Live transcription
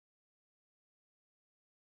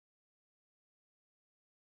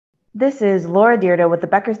This is Laura Deirdre with the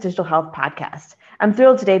Becker's Digital Health Podcast. I'm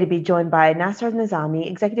thrilled today to be joined by Nassar Nizami,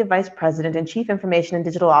 Executive Vice President and Chief Information and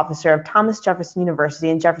Digital Officer of Thomas Jefferson University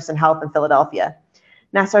and Jefferson Health in Philadelphia.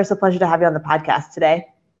 Nassar, it's a pleasure to have you on the podcast today.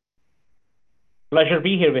 Pleasure to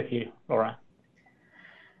be here with you, Laura.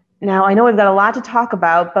 Now, I know we've got a lot to talk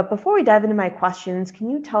about, but before we dive into my questions, can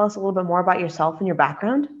you tell us a little bit more about yourself and your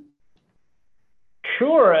background?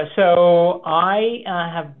 Sure. So I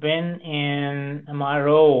have been in my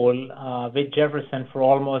role with Jefferson for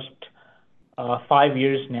almost 5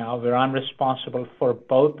 years now, where I'm responsible for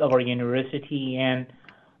both our university and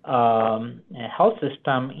health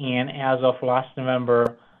system, and as of last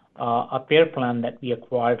November, a care plan that we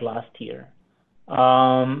acquired last year.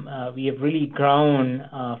 We have really grown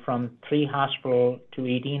from 3 hospital to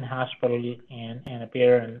 18 hospital and a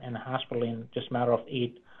pair and a hospital in just a matter of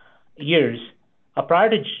 8 years. Prior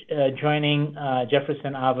to joining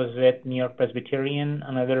Jefferson, I was with New York Presbyterian,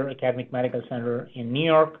 another academic medical center in New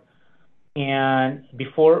York. And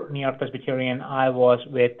before New York Presbyterian, I was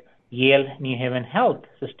with Yale New Haven Health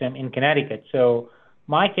System in Connecticut. So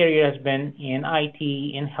my career has been in IT,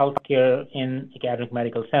 in healthcare, in academic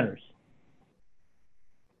medical centers.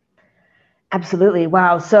 Absolutely.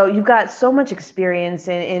 Wow. So you've got so much experience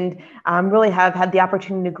and really have had the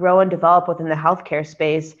opportunity to grow and develop within the healthcare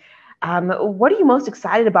space. What are you most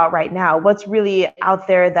excited about right now? What's really out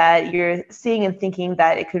there that you're seeing and thinking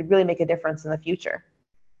that it could really make a difference in the future?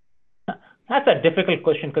 That's a difficult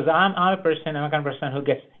question because I'm a kind of person who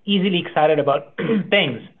gets easily excited about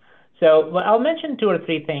things. So I'll mention 2 or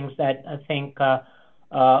 3 things that I think.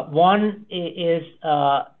 One is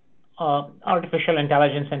artificial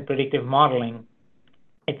intelligence and predictive modeling.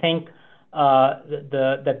 I think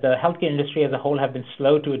that the healthcare industry as a whole have been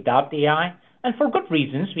slow to adopt AI, and for good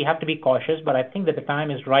reasons. We have to be cautious, but I think that the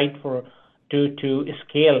time is right to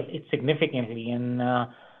scale it significantly and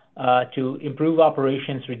to improve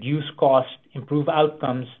operations, reduce cost, improve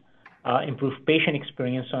outcomes, improve patient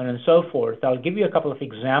experience, so on and so forth. I'll give you a couple of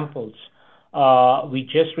examples. We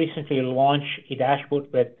just recently launched a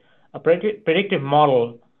dashboard with a predictive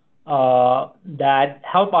model that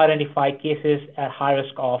help identify cases at high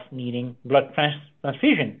risk of needing blood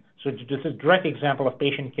transfusion. So this is a direct example of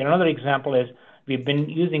patient care. Another example is we've been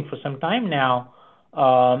using for some time now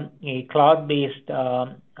a cloud-based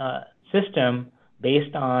system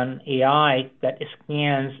based on AI that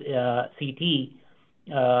scans CT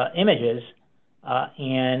images,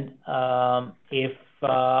 and if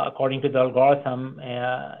according to the algorithm,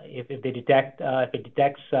 if it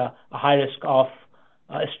detects a high risk of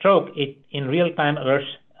a stroke, it in real time alerts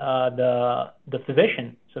the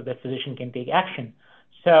physician, so the physician can take action.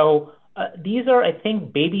 So these are, I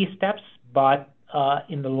think, baby steps, but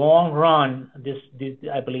in the long run, this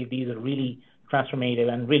I believe these are really transformative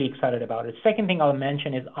and really excited about it. Second thing I'll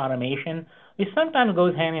mention is automation. It sometimes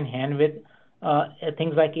goes hand in hand with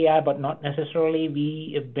things like AI, but not necessarily.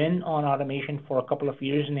 We have been on automation for a couple of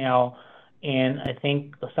years now, and I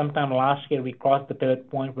think sometime last year we crossed the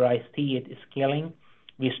pivot point where I see it scaling.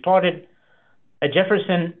 We started at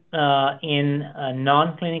Jefferson in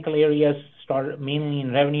non-clinical areas, started mainly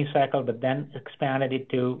in revenue cycle, but then expanded it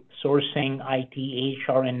to sourcing, IT,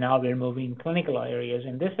 HR, and now we're moving in clinical areas.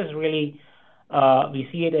 And this is really, we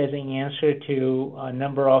see it as an answer to a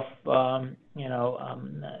number of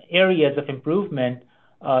areas of improvement,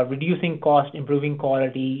 reducing cost, improving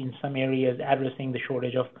quality in some areas, addressing the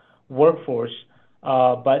shortage of workforce.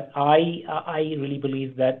 But I really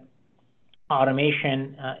believe that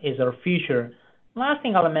automation is our future. Last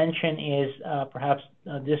thing I'll mention is perhaps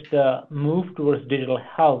just the move towards digital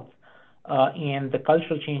health and the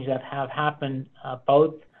cultural change that have happened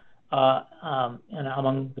both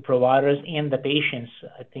among the providers and the patients.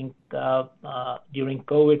 I think during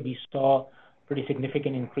COVID we saw pretty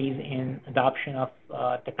significant increase in adoption of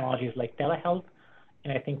technologies like telehealth,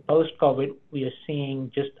 and I think post-COVID we are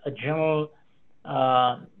seeing just a general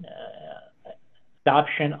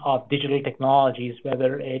adoption of digital technologies,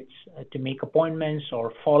 whether it's to make appointments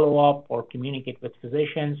or follow up or communicate with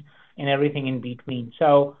physicians and everything in between.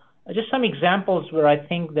 So just some examples where I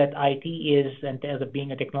think that IT is, and as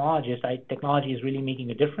being a technologist, technology is really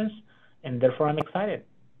making a difference, and therefore I'm excited.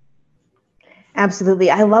 Absolutely.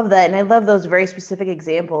 I love that. And I love those very specific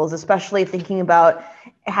examples, especially thinking about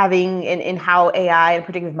having in how AI and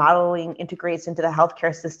predictive modeling integrates into the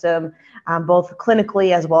healthcare system, both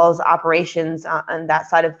clinically as well as operations on that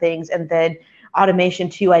side of things. And then automation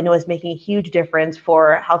too, I know is making a huge difference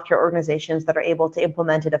for healthcare organizations that are able to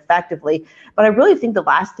implement it effectively. But I really think the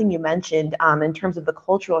last thing you mentioned in terms of the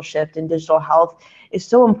cultural shift in digital health is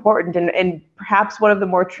so important and perhaps one of the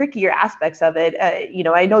more trickier aspects of it.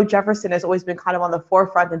 I know Jefferson has always been kind of on the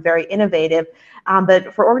forefront and very innovative,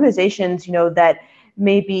 but for organizations, that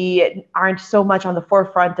maybe aren't so much on the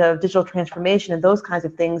forefront of digital transformation and those kinds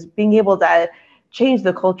of things, being able to change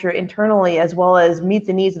the culture internally as well as meet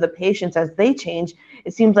the needs of the patients as they change,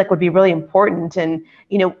 it seems like would be really important. And,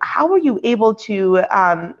 how are you able to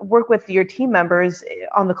work with your team members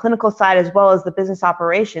on the clinical side as well as the business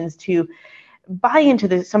operations to buy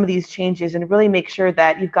into some of these changes and really make sure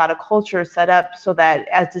that you've got a culture set up so that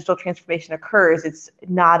as digital transformation occurs, it's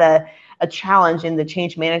not a challenge in the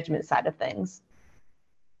change management side of things?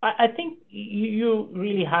 I think you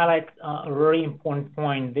really highlight a very important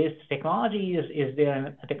point. This technology is there,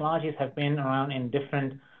 and technologies have been around in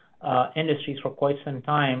different industries for quite some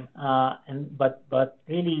time. But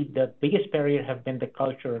really, the biggest barrier have been the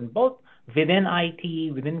culture, and both within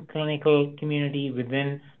IT, within clinical community,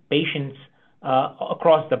 within patients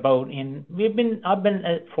across the board. And I've been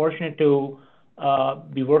fortunate to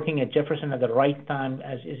be working at Jefferson at the right time.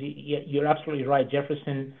 You're absolutely right,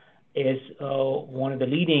 Jefferson is one of the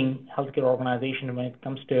leading healthcare organizations when it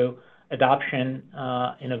comes to adoption,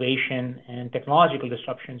 innovation, and technological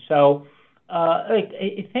disruption. So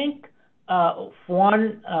I think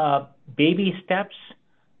one, baby steps.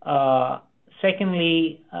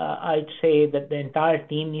 Secondly, I'd say that the entire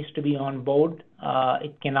team needs to be on board.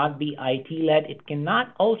 It cannot be IT-led. It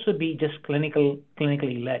cannot also be just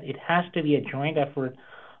clinically led. It has to be a joint effort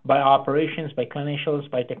by operations, by clinicians,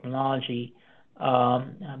 by technology.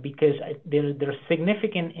 Because there's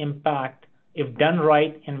significant impact if done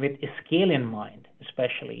right and with scale in mind,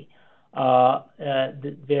 especially. You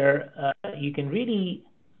can really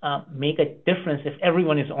make a difference if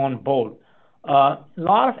everyone is on board. A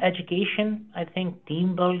lot of education, I think,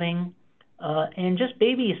 team building, and just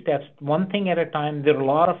baby steps, one thing at a time. There are a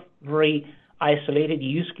lot of very isolated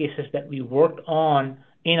use cases that we worked on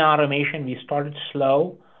in automation. We started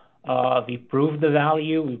slow. We proved the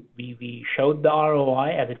value. We showed the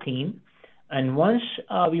ROI as a team. And once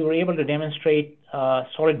we were able to demonstrate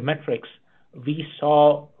solid metrics, we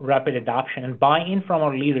saw rapid adoption and buy-in from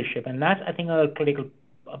our leadership. And that's, I think, another critical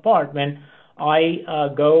part. When I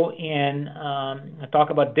go and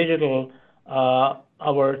talk about digital,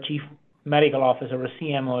 our chief medical officer, or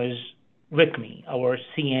CMO, is with me. Our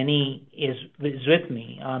CNE is with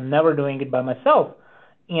me. I'm never doing it by myself.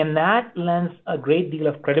 And that lends a great deal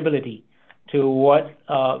of credibility to what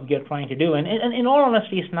you're trying to do. And in all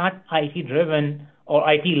honesty, it's not IT-driven or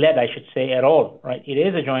IT-led, I should say, at all, right? It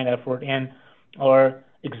is a joint effort. And our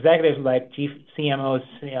executives like Chief CMOs,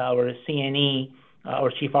 our CNE,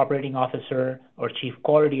 our Chief Operating Officer, our Chief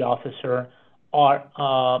Quality Officer are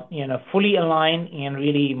fully aligned and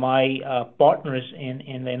really my partners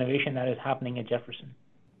in the innovation that is happening at Jefferson.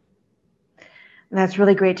 That's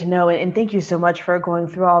really great to know. And thank you so much for going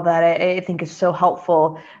through all that. I think it's so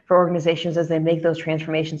helpful for organizations as they make those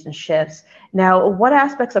transformations and shifts. Now, what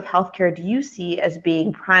aspects of healthcare do you see as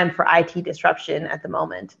being primed for IT disruption at the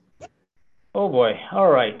moment? Oh boy. All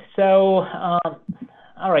right. So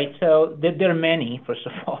there are many, first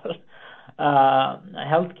of all.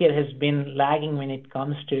 Healthcare has been lagging when it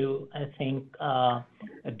comes to, I think,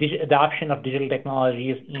 adoption of digital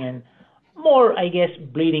technologies and more, I guess,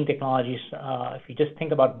 bleeding technologies. If you just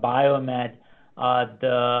think about biomed,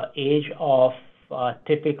 the age of a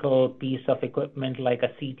typical piece of equipment like a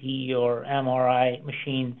CT or MRI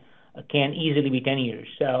machine can easily be 10 years.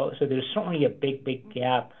 So there's certainly a big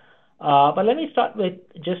gap. But let me start with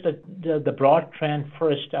just the broad trend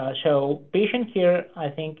first. So patient care, I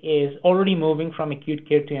think, is already moving from acute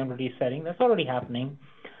care to ambulatory setting. That's already happening.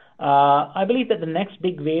 I believe that the next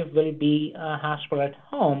big wave will be hospital at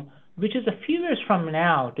home, which is a few years from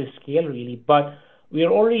now to scale, really. But we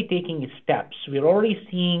are already taking steps. We're already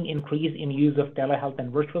seeing increase in use of telehealth and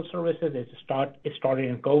virtual services. It started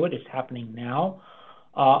in COVID. It's happening now.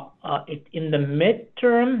 In the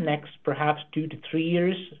midterm, next perhaps 2 to 3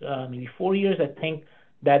 years, maybe 4 years, I think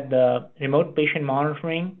that the remote patient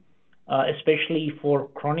monitoring, especially for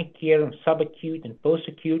chronic care, subacute and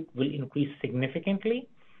post-acute, will increase significantly.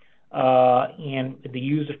 And with the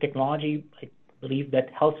use of technology, I believe that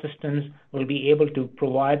health systems will be able to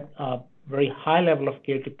provide a very high level of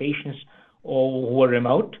care to patients who are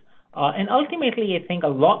remote. And ultimately, I think a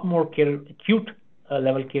lot more care, acute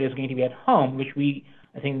level care is going to be at home, which we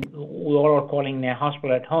I think we all are calling a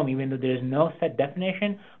hospital at home, even though there is no set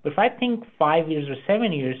definition. But if I think 5 years or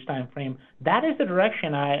 7 years time frame, that is the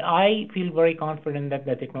direction. I feel very confident that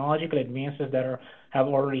the technological advances that have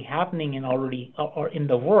already happening and already are in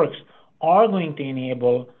the works are going to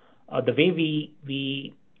enable the way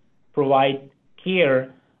we provide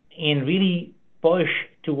care and really push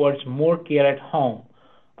towards more care at home.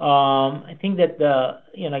 I think that the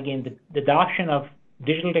adoption of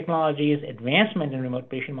digital technologies, advancement in remote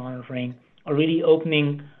patient monitoring are really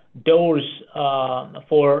opening doors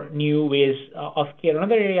for new ways of care.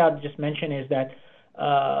 Another area I'll just mention is that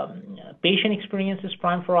patient experience is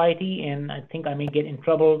prime for IT, and I think I may get in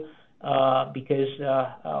trouble because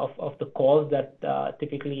of the calls that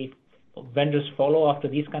typically vendors follow after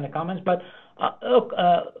these kind of comments. But look,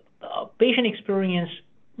 patient experience,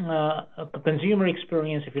 consumer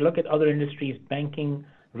experience, if you look at other industries, banking,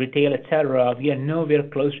 retail, etc., we are nowhere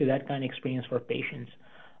close to that kind of experience for patients.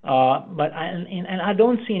 But I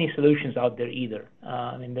don't see any solutions out there either.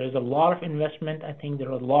 I mean, there's a lot of investment. I think there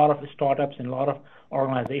are a lot of startups and a lot of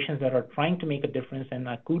organizations that are trying to make a difference, and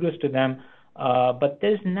kudos to them. But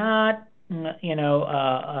there's not,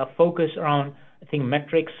 a focus around, I think,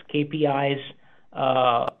 metrics, KPIs,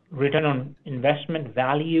 return on investment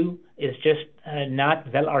value is just not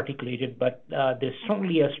well articulated. But there's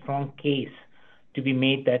certainly a strong case to be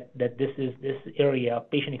made that this area,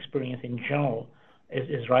 patient experience in general,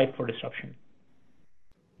 is ripe for disruption.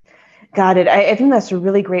 Got it. I think that's a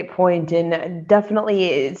really great point, and definitely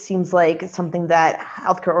it seems like something that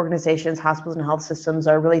healthcare organizations, hospitals, and health systems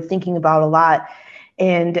are really thinking about a lot,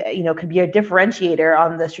 and could be a differentiator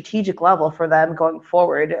on the strategic level for them going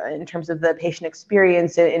forward in terms of the patient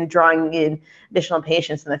experience and drawing in additional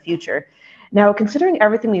patients in the future. Now, considering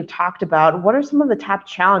everything we've talked about, what are some of the top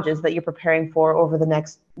challenges that you're preparing for over the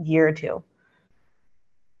next year or two?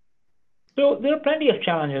 So there are plenty of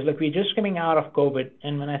challenges. Like, we're just coming out of COVID,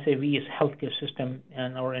 and when I say we, as healthcare system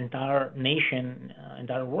and our entire nation,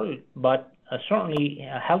 entire world, but certainly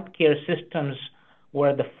healthcare systems were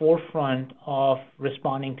at the forefront of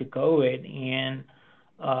responding to COVID, and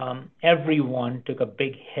everyone took a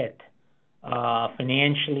big hit.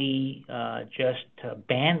 Financially, just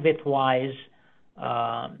bandwidth-wise,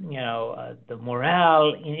 the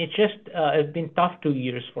morale. It's been tough 2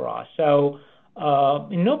 years for us. So,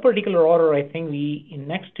 in no particular order, I think in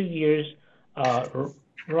next 2 years,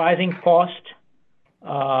 rising cost,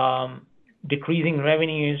 decreasing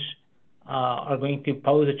revenues are going to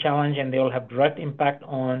pose a challenge, and they will have direct impact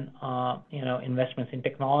on investments in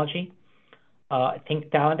technology. I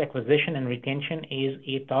think talent acquisition and retention is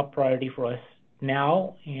a top priority for us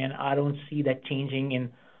now, and I don't see that changing in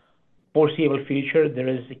foreseeable future. There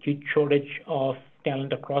is a huge shortage of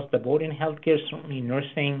talent across the board in healthcare, certainly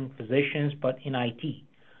nursing, physicians, but in IT.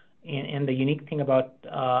 And the unique thing about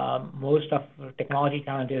most of technology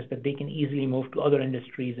talent is that they can easily move to other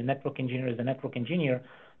industries. A network engineer is a network engineer.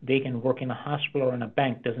 They can work in a hospital or in a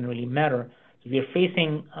bank, doesn't really matter. So we are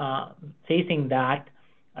facing that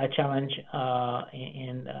challenge,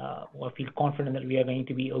 and I feel confident that we are going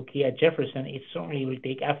to be okay at Jefferson. It certainly will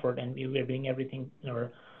take effort, and we are doing everything in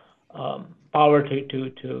our power to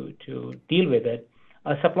deal with it.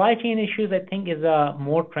 Supply chain issues, I think, is a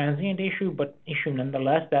more transient issue, but issue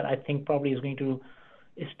nonetheless that I think probably is going to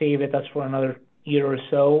stay with us for another year or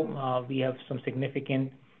so. We have some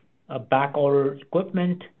significant back order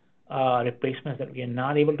equipment replacements that we are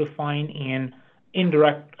not able to find, and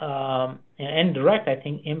indirect, I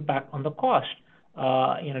think, impact on the cost.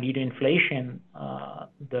 Due to inflation,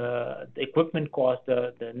 the equipment cost,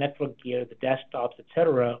 the network gear, the desktops,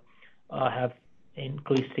 etc., have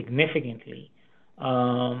increased significantly.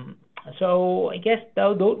 So I guess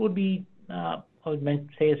those would be, I would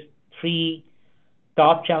say, is 3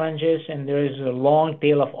 top challenges, and there is a long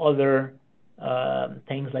tail of other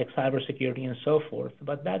things like cybersecurity and so forth.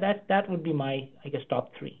 But that would be my, I guess,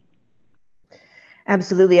 top 3.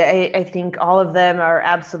 Absolutely. I think all of them are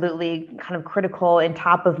absolutely kind of critical and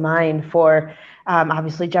top of mind for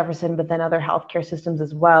obviously Jefferson, but then other healthcare systems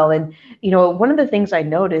as well. And, one of the things I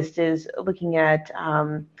noticed is looking at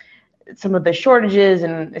some of the shortages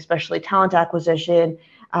and especially talent acquisition,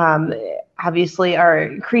 obviously are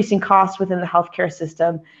increasing costs within the healthcare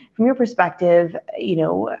system. From your perspective,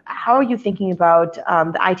 how are you thinking about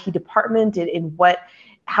the IT department and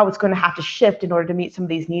how it's going to have to shift in order to meet some of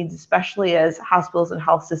these needs, especially as hospitals and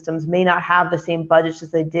health systems may not have the same budgets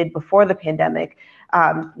as they did before the pandemic,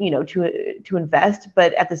 to invest.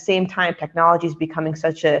 But at the same time, technology is becoming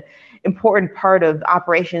such an important part of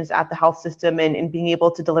operations at the health system and being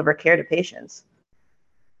able to deliver care to patients.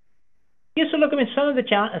 Yeah, so look, I mean, some of the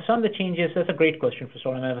changes. That's a great question for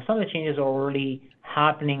Solomon. Some of the changes are already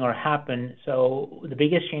happening or happened. So the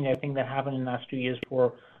biggest change I think that happened in the last 2 years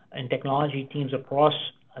for in technology teams across,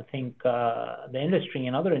 I think, the industry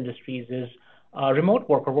and other industries is remote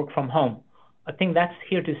work or work from home. I think that's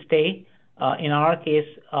here to stay. In our case,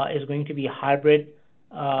 is going to be hybrid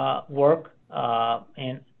work,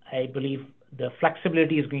 and I believe the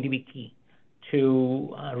flexibility is going to be key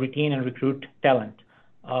to retain and recruit talent.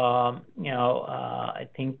 I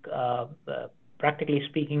think practically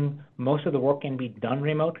speaking, most of the work can be done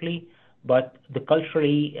remotely, but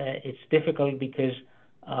culturally, it's difficult because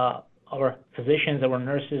our physicians, our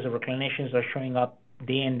nurses, our clinicians are showing up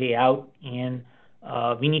day in, day out, and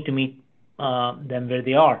we need to meet them where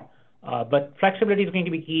they are. But flexibility is going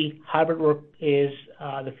to be key. Hybrid work is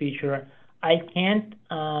the future. I can't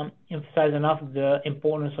emphasize enough the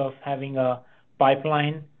importance of having a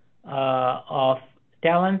pipeline of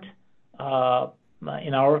talent.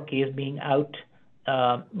 In our case, being out,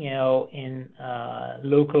 in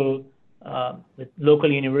with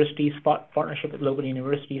local universities, partnership with local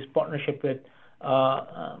universities, partnership with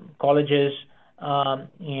colleges,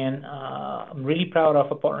 and I'm really proud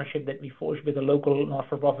of a partnership that we forged with a local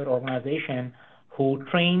not-for-profit organization who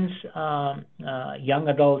trains young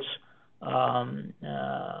adults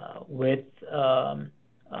with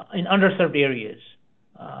in underserved areas,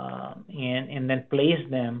 and then place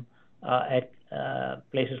them at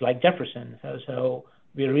places like Jefferson. So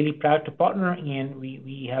we're really proud to partner, and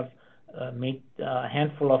we have made a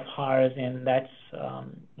handful of hires, and that's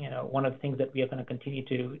one of the things that we are going to continue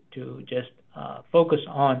to just focus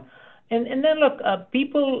on. And then look,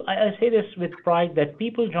 people. I say this with pride that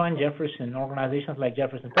people join Jefferson, organizations like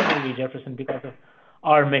Jefferson, particularly Jefferson, because of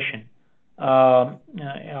our mission. And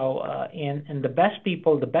the best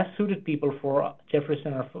people, the best suited people for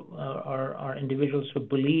Jefferson are individuals who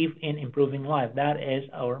believe in improving lives. That is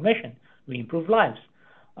our mission. We improve lives.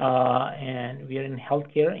 And we are in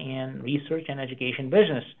healthcare and research and education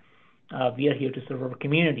business. We are here to serve our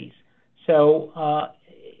communities. So,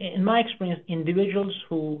 in my experience, individuals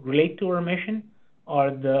who relate to our mission are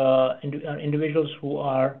individuals who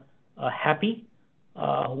are happy,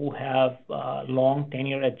 who have long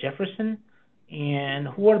tenure at Jefferson, and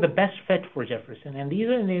who are the best fit for Jefferson. And these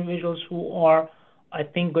are individuals who are, I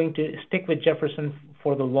think, going to stick with Jefferson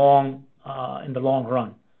for the in the long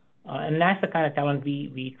run. And that's the kind of talent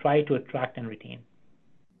we try to attract and retain.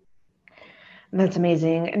 That's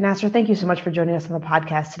amazing. Nasser, thank you so much for joining us on the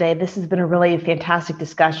podcast today. This has been a really fantastic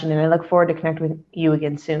discussion, and I look forward to connecting with you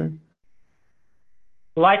again soon.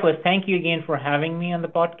 Likewise, thank you again for having me on the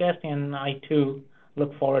podcast, and I too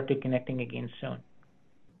look forward to connecting again soon.